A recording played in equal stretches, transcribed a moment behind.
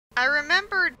I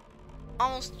remembered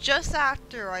almost just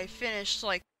after I finished,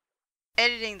 like,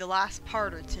 editing the last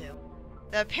part or two,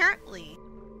 that apparently,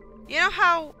 you know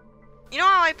how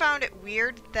I found it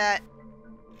weird that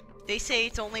they say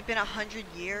it's only been 100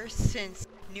 years since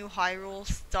New Hyrule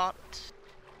stopped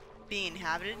being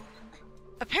inhabited?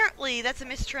 Apparently, that's a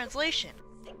mistranslation.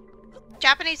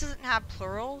 Japanese doesn't have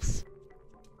plurals.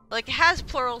 Like, it has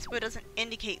plurals, but it doesn't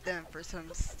indicate them for some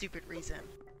stupid reason.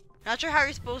 Not sure how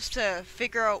you're supposed to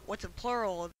figure out what's a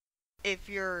plural if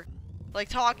you're, like,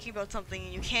 talking about something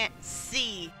and you can't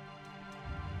see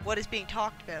what is being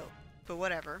talked about, but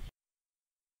whatever.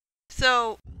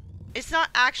 So, it's not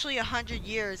actually 100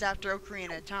 years after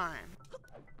Ocarina of Time.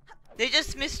 They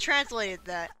just mistranslated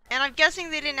that, and I'm guessing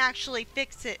they didn't actually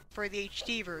fix it for the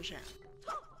HD version.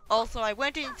 Also, I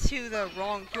went into the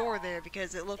wrong door there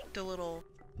because it looked a little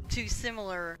too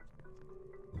similar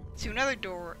to another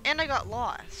door, and I got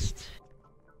lost.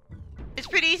 It's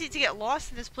pretty easy to get lost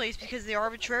in this place because they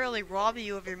arbitrarily rob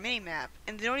you of your minimap,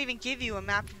 and they don't even give you a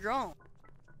map of your own.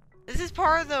 This is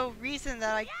part of the reason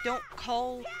that I don't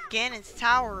call Ganon's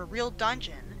Tower a real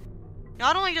dungeon.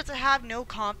 Not only does it have no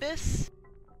compass,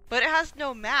 but it has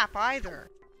no map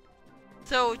either.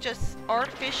 So it just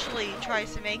artificially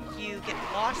tries to make you get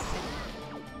lost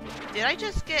in it. Did I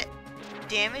just get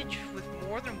damage with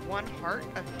more than one heart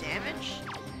of damage?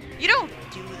 You don't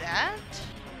do that.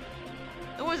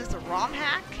 What is this, a ROM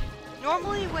hack?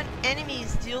 Normally when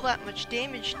enemies deal that much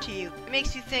damage to you, it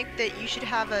makes you think that you should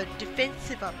have a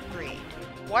defensive upgrade.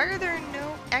 Why are there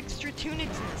no extra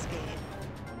tunics in this game?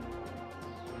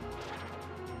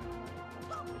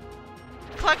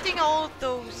 Collecting all of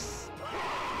those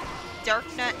Dark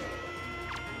Nut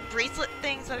bracelet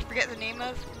things that I forget the name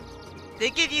of, they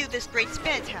give you this great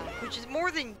spin attack, which is more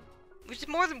than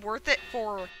worth it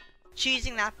for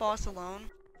cheesing that boss alone.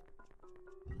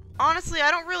 Honestly, I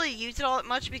don't really use it all that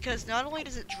much because not only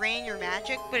does it drain your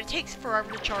magic, but it takes forever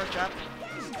to charge up.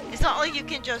 It's not like you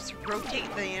can just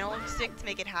rotate the analog stick to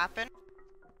make it happen.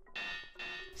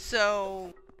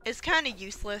 So, it's kind of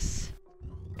useless.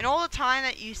 And all the time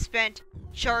that you spent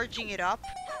charging it up,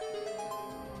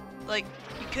 like,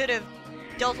 you could have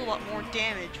dealt a lot more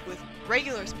damage with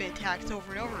regular spin attacks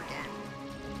over and over again.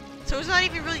 So it's not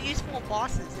even really useful in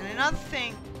bosses. And another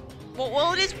thing,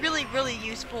 well, it is really, really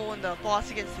useful in the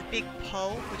boss against the big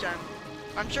Poe, which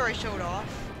I'm sure I showed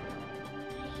off.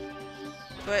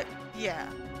 But yeah,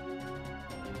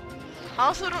 I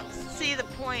also don't see the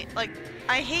point. Like,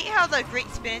 I hate how the great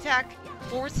spin attack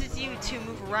forces you to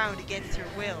move around against your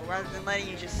will rather than letting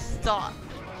you just stop.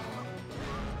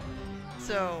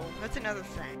 So that's another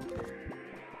thing.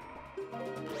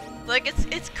 Like,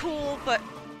 it's cool, but.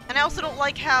 And I also don't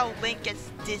like how Link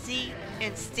gets dizzy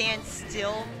and stands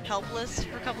still, helpless,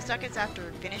 for a couple seconds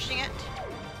after finishing it.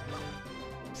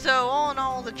 So, all in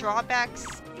all, the drawbacks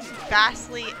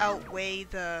vastly outweigh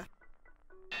the...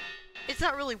 It's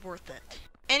not really worth it.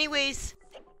 Anyways,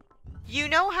 you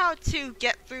know how to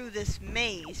get through this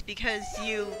maze because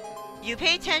you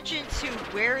pay attention to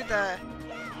where the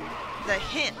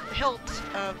hilt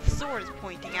of the sword is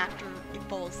pointing after it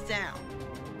falls down.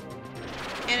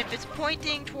 And if it's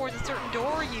pointing towards a certain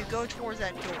door, you go towards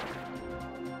that door.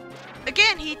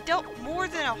 Again, he dealt more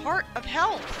than a heart of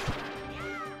health.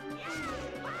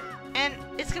 And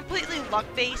it's completely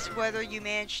luck-based whether you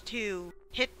manage to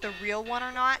hit the real one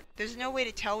or not. There's no way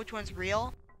to tell which one's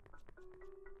real.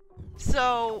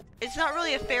 So, it's not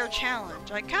really a fair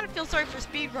challenge. I kind of feel sorry for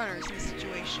speedrunners in this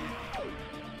situation.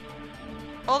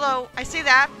 Although, I say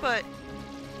that, but...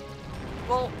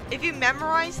 Well, if you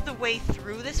memorize the way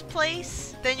through this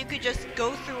place, then you could just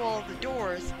go through all of the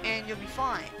doors and you'll be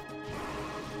fine.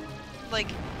 Like,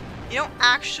 you don't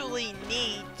actually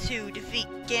need to defeat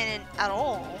Ganon at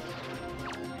all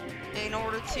in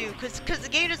order to, because the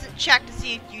game doesn't check to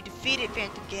see if you defeated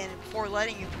Phantom Ganon before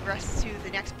letting you progress to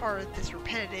the next part of this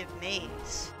repetitive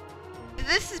maze.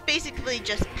 This is basically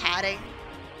just padding.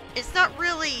 It's not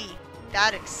really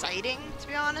that exciting, to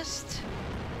be honest.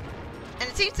 And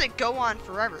it seems to go on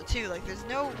forever, too. Like, there's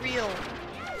no real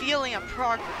feeling of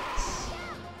progress.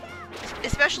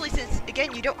 Especially since,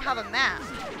 again, you don't have a map.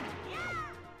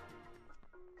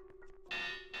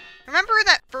 Remember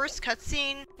that first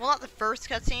cutscene? Well, not the first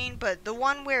cutscene, but the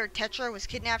one where Tetra was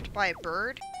kidnapped by a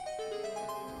bird?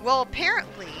 Well,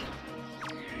 apparently,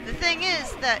 the thing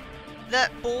is that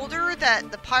that boulder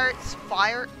that the pirates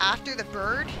fire after the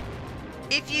bird,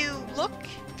 if you look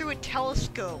through a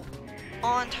telescope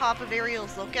on top of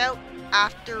Ariel's lookout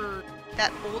after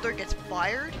that boulder gets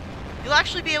fired, you'll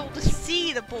actually be able to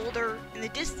see the boulder in the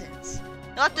distance.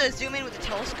 You'll have to zoom in with the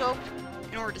telescope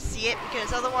in order to see it,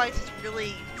 because otherwise it's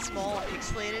really small and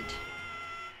pixelated.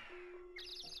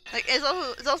 Like,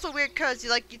 it's also weird because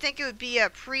you think it would be a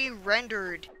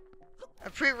pre-rendered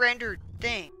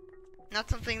thing, not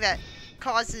something that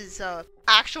causes a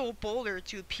actual boulder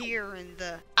to appear in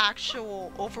the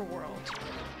actual overworld.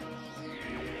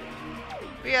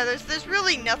 But yeah, there's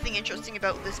really nothing interesting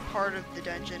about this part of the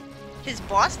dungeon. His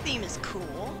boss theme is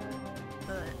cool,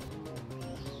 but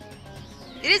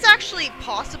it is actually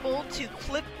possible to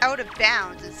clip out of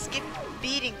bounds and skip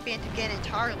beating Phantom Ganon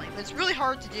entirely, but it's really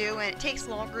hard to do and it takes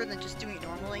longer than just doing it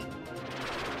normally.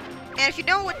 And if you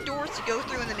know what doors to go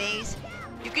through in the maze,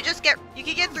 you can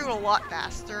get through it a lot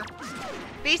faster.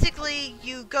 Basically,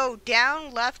 you go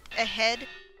down, left, ahead,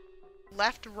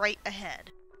 left, right,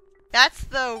 ahead. That's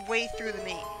the way through the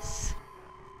maze.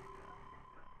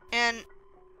 And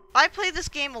I play this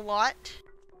game a lot,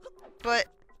 but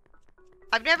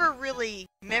I've never really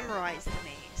memorized the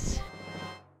maze.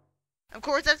 Of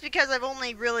course, that's because I've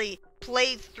only really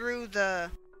played through the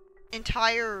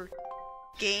entire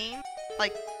game,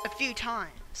 like, a few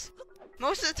times.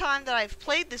 Most of the time that I've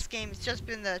played this game, it's just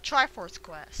been the Triforce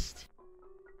quest.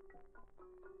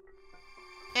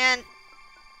 And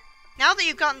now that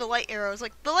you've gotten the light arrows,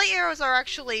 like, the light arrows are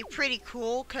actually pretty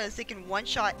cool because they can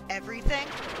one-shot everything.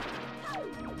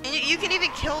 And you can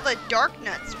even kill the dark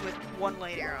nuts with one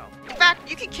light arrow. In fact,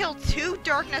 you can kill 2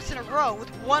 dark nuts in a row with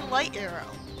 1 light arrow.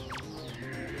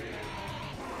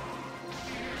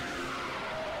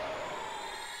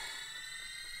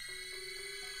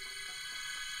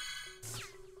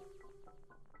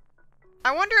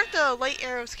 I wonder if the light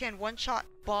arrows can one-shot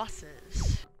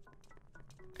bosses.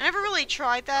 I never really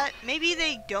tried that. Maybe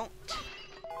they don't.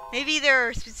 Maybe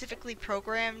they're specifically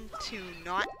programmed to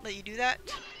not let you do that.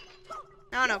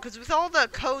 I don't know, because with all the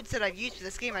codes that I've used for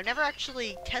this game, I've never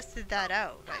actually tested that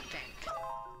out, I think.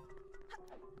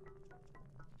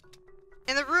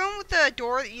 In the room with the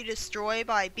door that you destroy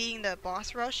by beating the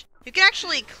boss rush, you can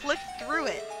actually clip through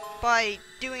it by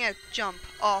doing a jump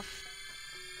off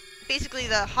basically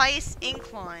the highest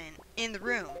incline in the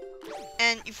room.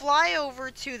 And you fly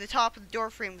over to the top of the door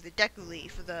frame with a Deku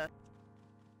Leaf for the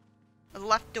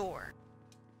left door.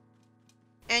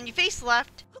 And you face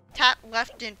left, tap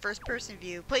left in first person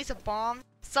view, place a bomb,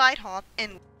 side hop,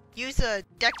 and use a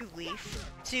Deku Leaf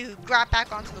to grab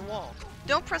back onto the wall.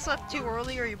 Don't press left too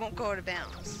early or you won't go out of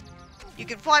bounds. You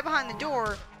can fly behind the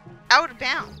door out of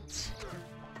bounds.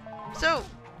 So,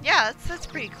 yeah, that's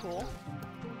pretty cool.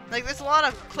 Like, there's a lot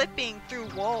of clipping through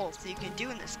walls that you can do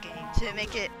in this game to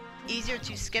make it easier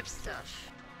to skip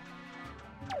stuff.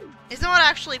 It's not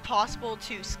actually possible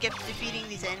to skip defeating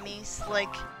these enemies.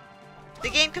 Like, the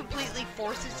game completely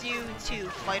forces you to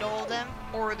fight all of them,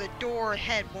 or the door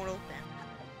ahead won't open.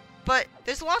 But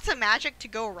there's lots of magic to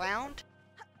go around,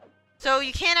 so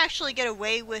you can't actually get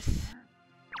away with,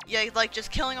 yeah, like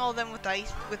just killing all of them with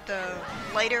the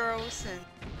light arrows and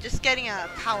just getting a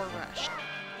power rush.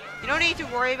 You don't need to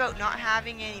worry about not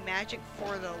having any magic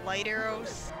for the light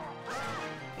arrows,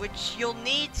 which you'll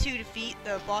need to defeat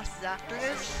the bosses after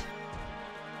this.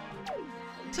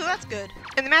 So that's good.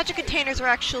 And the magic containers are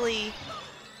actually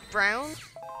brown.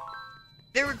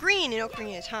 They were green in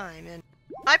Ocarina of Time, and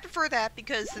I prefer that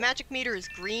because the magic meter is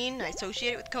green. I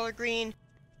associate it with the color green,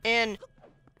 and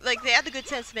like they had the good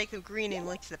sense to make them green in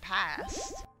Link to the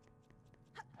Past.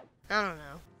 I don't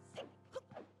know.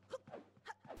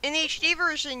 In the HD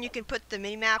version, you can put the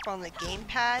minimap on the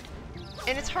gamepad,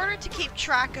 and it's harder to keep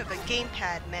track of a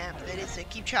gamepad map than it is to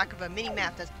keep track of a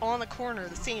minimap that's on the corner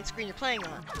of the same screen you're playing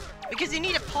on, because you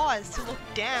need to pause to look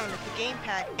down at the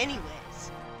gamepad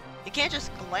anyways. You can't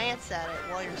just glance at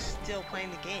it while you're still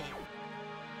playing the game.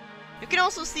 You can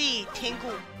also see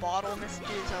Tingle bottle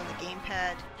messages on the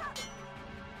gamepad,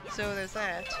 so there's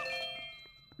that.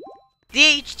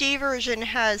 The HD version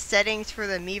has settings for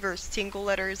the Miiverse Tingle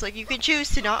letters. Like, you can choose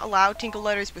to not allow Tingle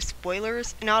letters with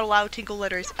spoilers, not allow Tingle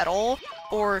letters at all,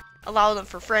 or allow them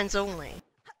for friends only.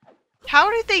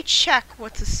 How did they check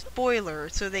what's a spoiler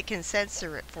so they can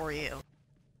censor it for you?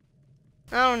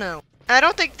 I don't know. I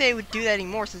don't think they would do that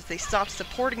anymore since they stopped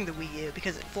supporting the Wii U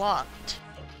because it flopped.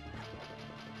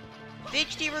 The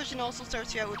HD version also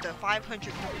starts you out with a 500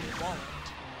 rupee wallet,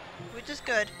 which is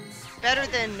good. Better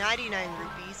than 99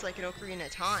 rupees like in Ocarina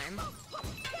of Time.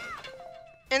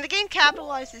 And the game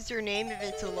capitalizes your name if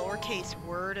it's a lowercase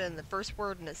word and the first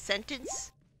word in a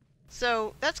sentence.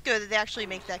 So that's good that they actually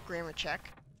make that grammar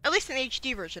check. At least in the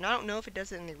HD version. I don't know if it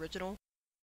does it in the original.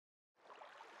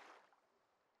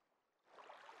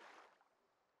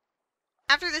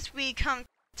 After this we come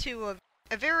to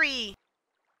a very,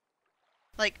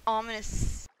 like,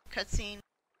 ominous cutscene.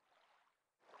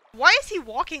 Why is he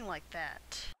walking like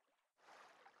that?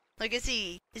 Like, is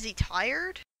he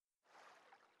tired?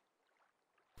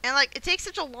 And like, it takes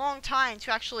such a long time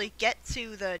to actually get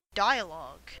to the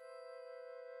dialogue.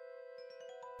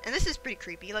 And this is pretty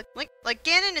creepy. Like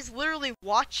Ganon is literally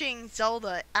watching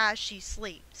Zelda as she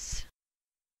sleeps.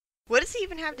 What does he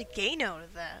even have to gain out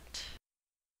of that?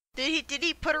 Did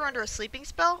he put her under a sleeping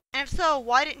spell? And if so,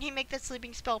 why didn't he make that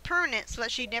sleeping spell permanent so that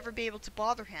she'd never be able to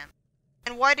bother him?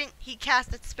 And why didn't he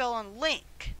cast that spell on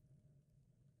Link?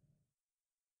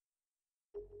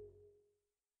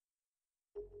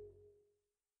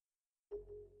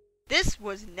 This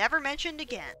was never mentioned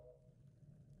again.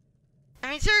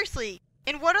 I mean, seriously,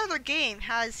 in what other game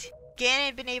has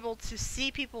Ganon been able to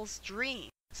see people's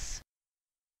dreams?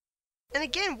 And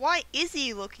again, why is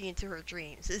he looking into her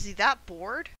dreams? Is he that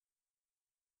bored?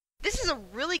 This is a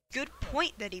really good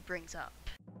point that he brings up.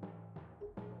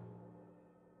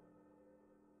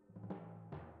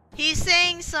 He's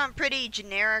saying some pretty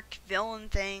generic villain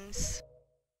things.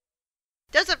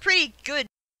 Does a pretty good,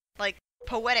 like,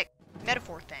 poetic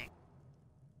metaphor thing.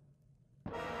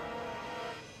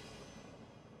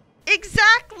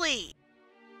 Exactly!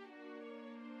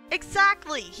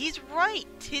 Exactly! He's right!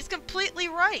 He's completely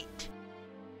right!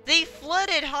 They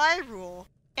flooded Hyrule,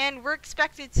 and we're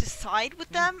expected to side with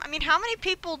them? I mean, how many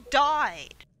people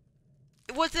died?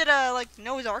 Was it a, like,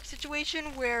 Noah's Ark situation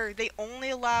where they only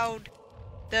allowed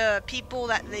the people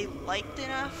that they liked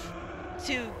enough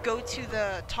to go to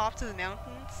the tops of the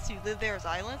mountains to live there as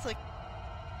islands?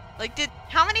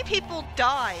 How many people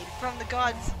died from the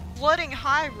gods flooding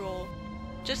Hyrule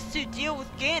just to deal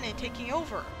with Ganon taking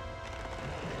over?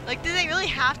 Like, did they really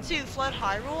have to flood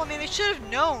Hyrule? I mean, they should have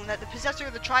known that the possessor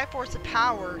of the Triforce of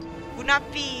Power would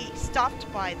not be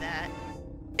stopped by that.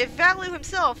 If Valu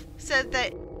himself said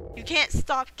that you can't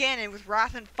stop Ganon with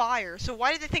wrath and fire, so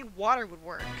why did they think water would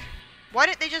work? Why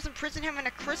didn't they just imprison him in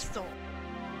a crystal?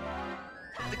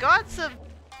 The gods of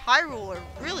Hyrule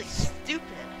are really stupid.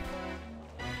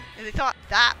 And they thought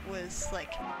that was,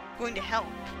 like, going to help.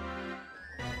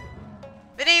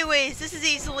 But anyways, this is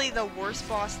easily the worst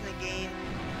boss in the game.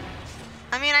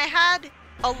 I mean, I had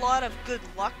a lot of good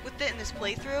luck with it in this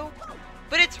playthrough,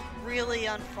 but it's really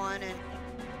unfun, and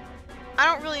I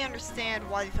don't really understand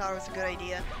why they thought it was a good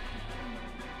idea.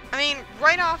 I mean,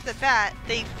 right off the bat,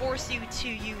 they force you to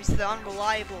use the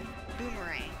unreliable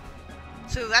boomerang,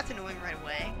 so that's annoying right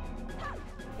away.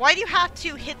 Why do you have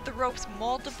to hit the ropes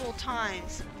multiple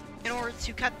times in order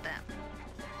to cut them?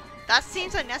 That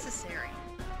seems unnecessary.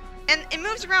 And it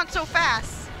moves around so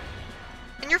fast,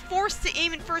 and you're forced to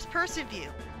aim in first-person view.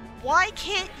 Why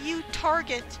can't you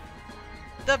target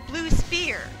the blue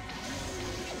spear?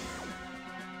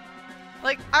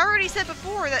 Like, I already said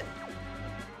before that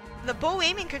the bow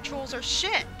aiming controls are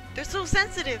shit. They're so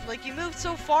sensitive, like you move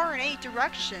so far in a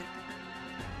direction.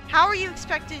 How are you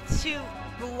expected to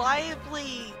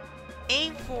reliably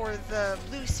aim for the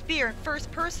blue spear in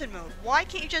first-person mode? Why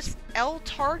can't you just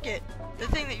L-target the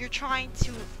thing that you're trying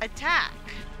to attack?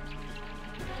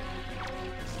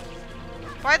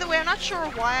 By the way, I'm not sure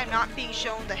why I'm not being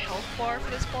shown the health bar for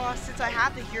this boss since I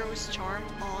have the Hero's Charm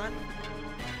on.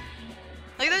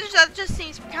 Like, that just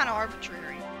seems kind of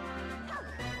arbitrary.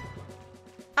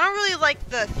 I don't really like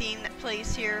the theme that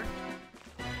plays here.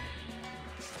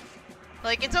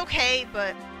 Like, it's okay,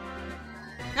 but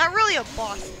not really a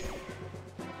boss theme.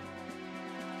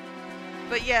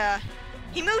 But yeah,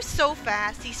 he moves so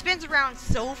fast, he spins around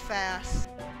so fast,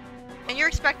 and you're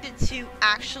expected to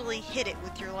actually hit it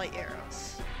with your light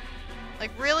arrows.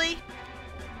 Like, really?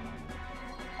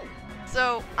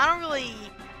 So, I don't really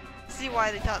see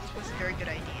why they thought this was a very good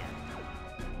idea.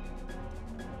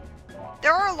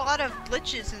 There are a lot of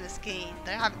glitches in this game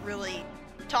that I haven't really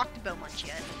talked about much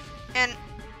yet. And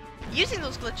using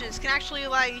those glitches can actually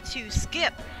allow you to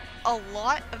skip a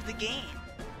lot of the game.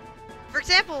 For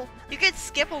example, you could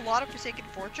skip a lot of Forsaken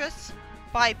Fortress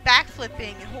by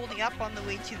backflipping and holding up on the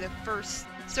way to the first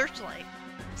searchlight.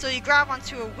 So you grab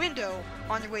onto a window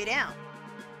on your way down.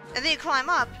 And then you climb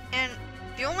up, and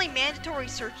the only mandatory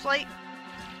searchlight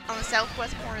on the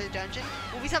southwest corner of the dungeon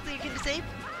will be something you can disable.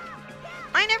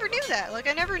 I never knew that. Like,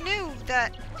 I never knew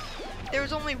that there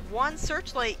was only one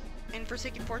searchlight in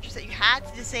Forsaken Fortress that you had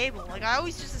to disable. Like, I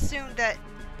always just assumed that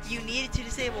you needed to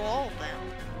disable all of them.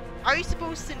 How are you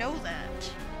supposed to know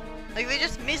that? Like, they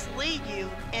just mislead you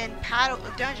and pad out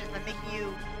the dungeon by making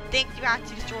you think you have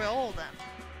to destroy all of them.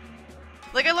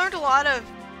 Like, I learned a lot of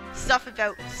stuff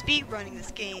about speedrunning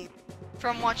this game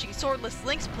from watching Swordless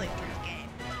Link's playthrough the game,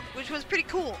 which was pretty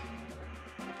cool.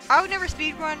 I would never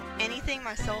speedrun anything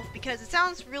myself because it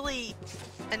sounds really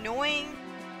annoying.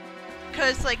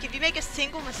 Because, like, if you make a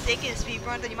single mistake in a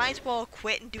speedrun, then you might as well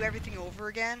quit and do everything over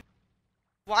again.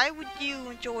 Why would you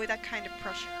enjoy that kind of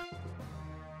pressure?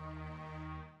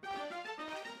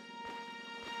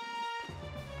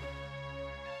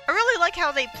 I really like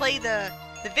how they play the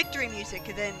victory music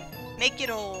and then make it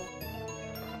all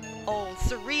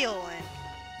surreal and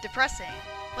depressing.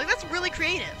 Like, that's really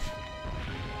creative.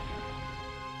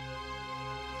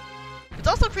 What's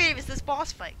also creative is this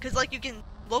boss fight, because like you can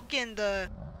look in the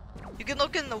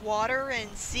water and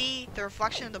see the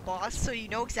reflection of the boss, so you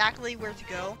know exactly where to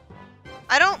go.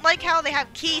 I don't like how they have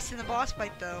keys in the boss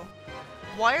fight though.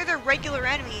 Why are there regular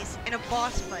enemies in a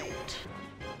boss fight?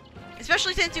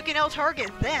 Especially since you can out-target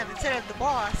them instead of the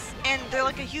boss, and they're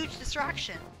like a huge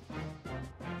distraction.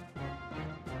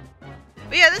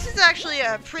 But yeah, this is actually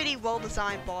a pretty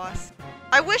well-designed boss.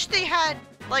 I wish they had,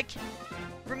 like,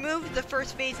 removed the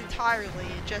first phase entirely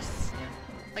and just,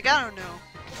 like, I don't know,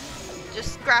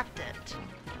 just scrapped it.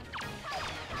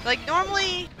 Like,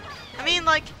 normally, I mean,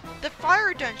 like, the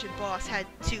fire dungeon boss had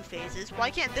 2 phases.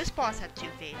 Why can't this boss have 2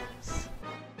 phases?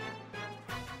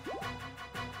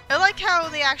 I like how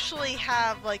they actually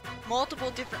have, like, multiple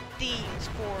different themes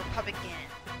for Puppet Ganon.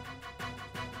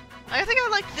 I think I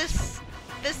like this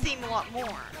theme a lot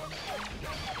more.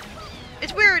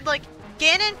 It's weird, like,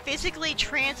 Ganon physically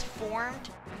transformed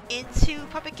into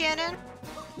Puppet Ganon,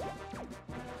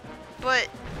 but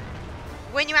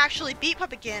when you actually beat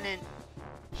Puppet Ganon,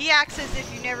 he acts as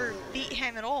if you never beat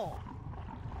him at all.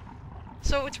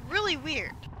 So it's really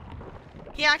weird.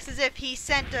 He acts as if he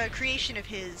sent a creation of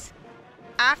his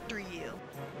after you.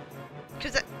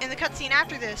 Because in the cutscene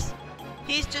after this,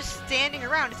 he's just standing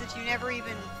around as if you never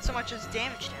even so much as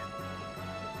damaged him.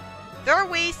 There are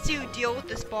ways to deal with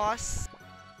this boss.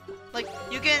 Like,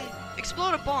 you can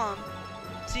explode a bomb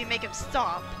so you make him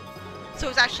stop, so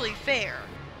it's actually fair.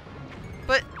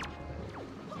 But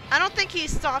I don't think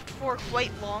he's stopped for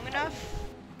quite long enough.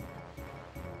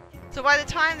 So by the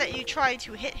time that you try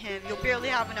to hit him, you'll barely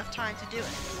have enough time to do it.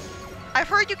 I've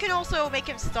heard you can also make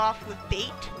him stop with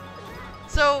bait.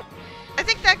 So I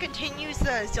think that continues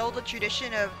the Zelda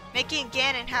tradition of making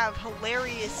Ganon have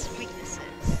hilarious weaknesses.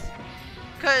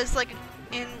 Because, like,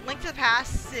 in Link to the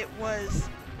Past, it was,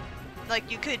 like,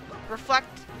 you could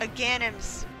reflect a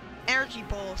Ganon's energy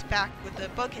balls back with the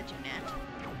bug catching net.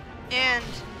 And,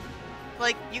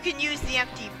 like, you can use the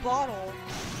empty bottle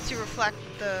to reflect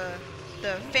the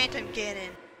Phantom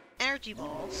Ganon energy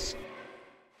balls.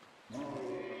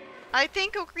 I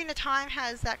think Ocarina of Time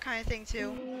has that kind of thing,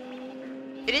 too.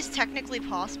 It is technically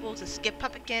possible to skip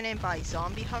Puppet Ganon by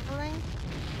zombie hovering,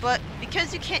 but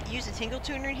because you can't use a tingle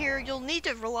tuner here, you'll need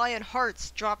to rely on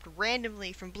hearts dropped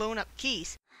randomly from blown up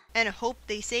keys, and hope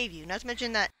they save you. Not to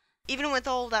mention that, even with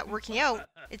all that working out,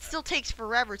 it still takes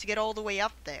forever to get all the way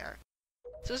up there.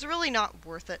 So it's really not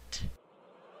worth it.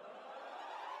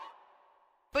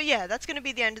 But yeah, that's going to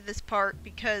be the end of this part,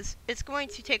 because it's going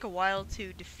to take a while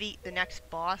to defeat the next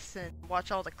boss and watch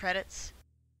all the credits.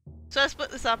 So I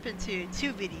split this up into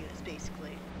 2 videos,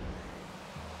 basically.